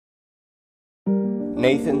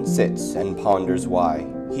Nathan sits and ponders why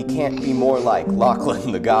he can't be more like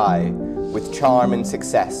Lachlan the guy. With charm and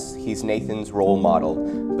success, he's Nathan's role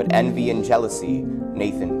model, but envy and jealousy,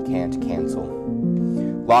 Nathan can't cancel.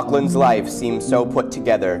 Lachlan's life seems so put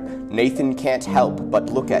together, Nathan can't help but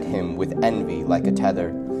look at him with envy like a tether.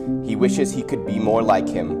 He wishes he could be more like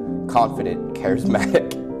him, confident,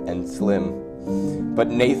 charismatic, and slim. But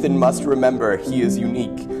Nathan must remember he is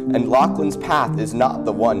unique, and Lachlan's path is not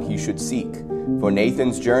the one he should seek. For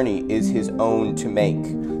Nathan's journey is his own to make,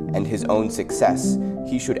 and his own success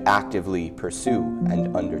he should actively pursue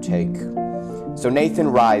and undertake. So Nathan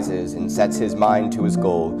rises and sets his mind to his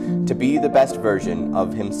goal, to be the best version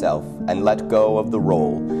of himself and let go of the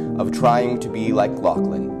role of trying to be like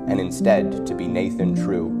Lachlan and instead to be Nathan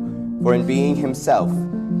true. For in being himself,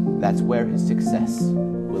 that's where his success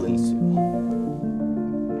will ensue.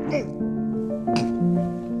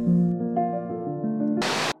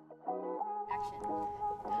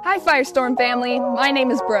 Hi Firestorm family, my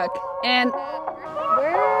name is Brooke, and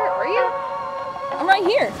where are you? I'm right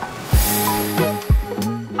here.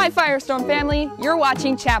 Hi Firestorm family, you're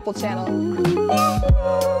watching Chapel Channel.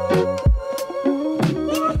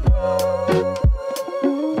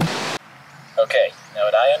 Okay, now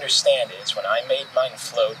what I understand is when I made mine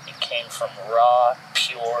float, it came from raw,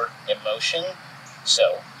 pure emotion.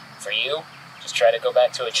 So, for you, just try to go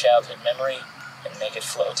back to a childhood memory and make it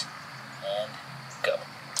float. And go.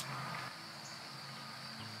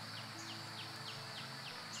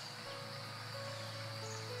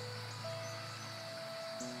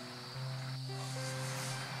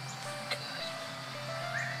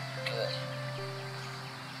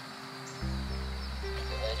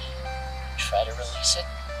 Try to release it.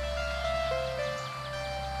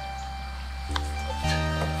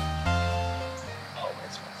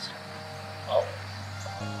 Always, Master.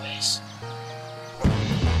 Always.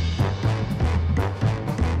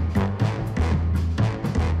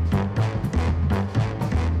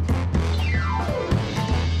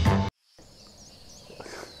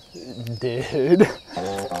 Dude.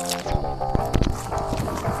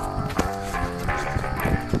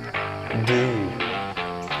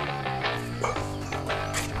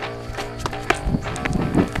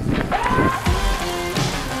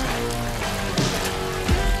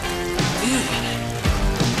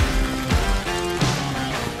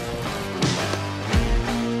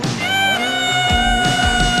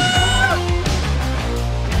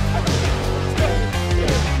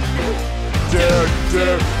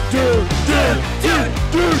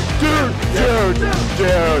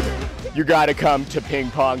 Dude, you gotta come to Ping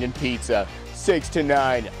Pong and Pizza, 6 to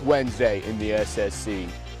 9, Wednesday in the SSC.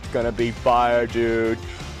 It's gonna be fire, dude.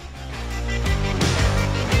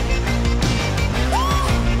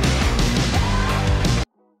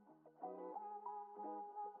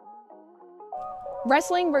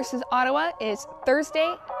 Wrestling versus Ottawa is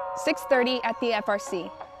Thursday, 6:30 at the FRC.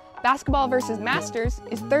 Basketball versus Masters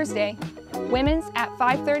is Thursday, women's at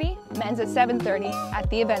 5:30, men's at 7:30 at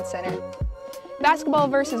the Event Center. Basketball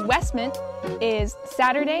versus Westmont is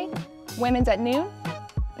Saturday, women's at noon,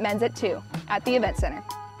 men's at 2 at the Event Center.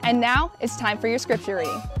 And now it's time for your scripture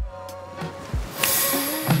reading.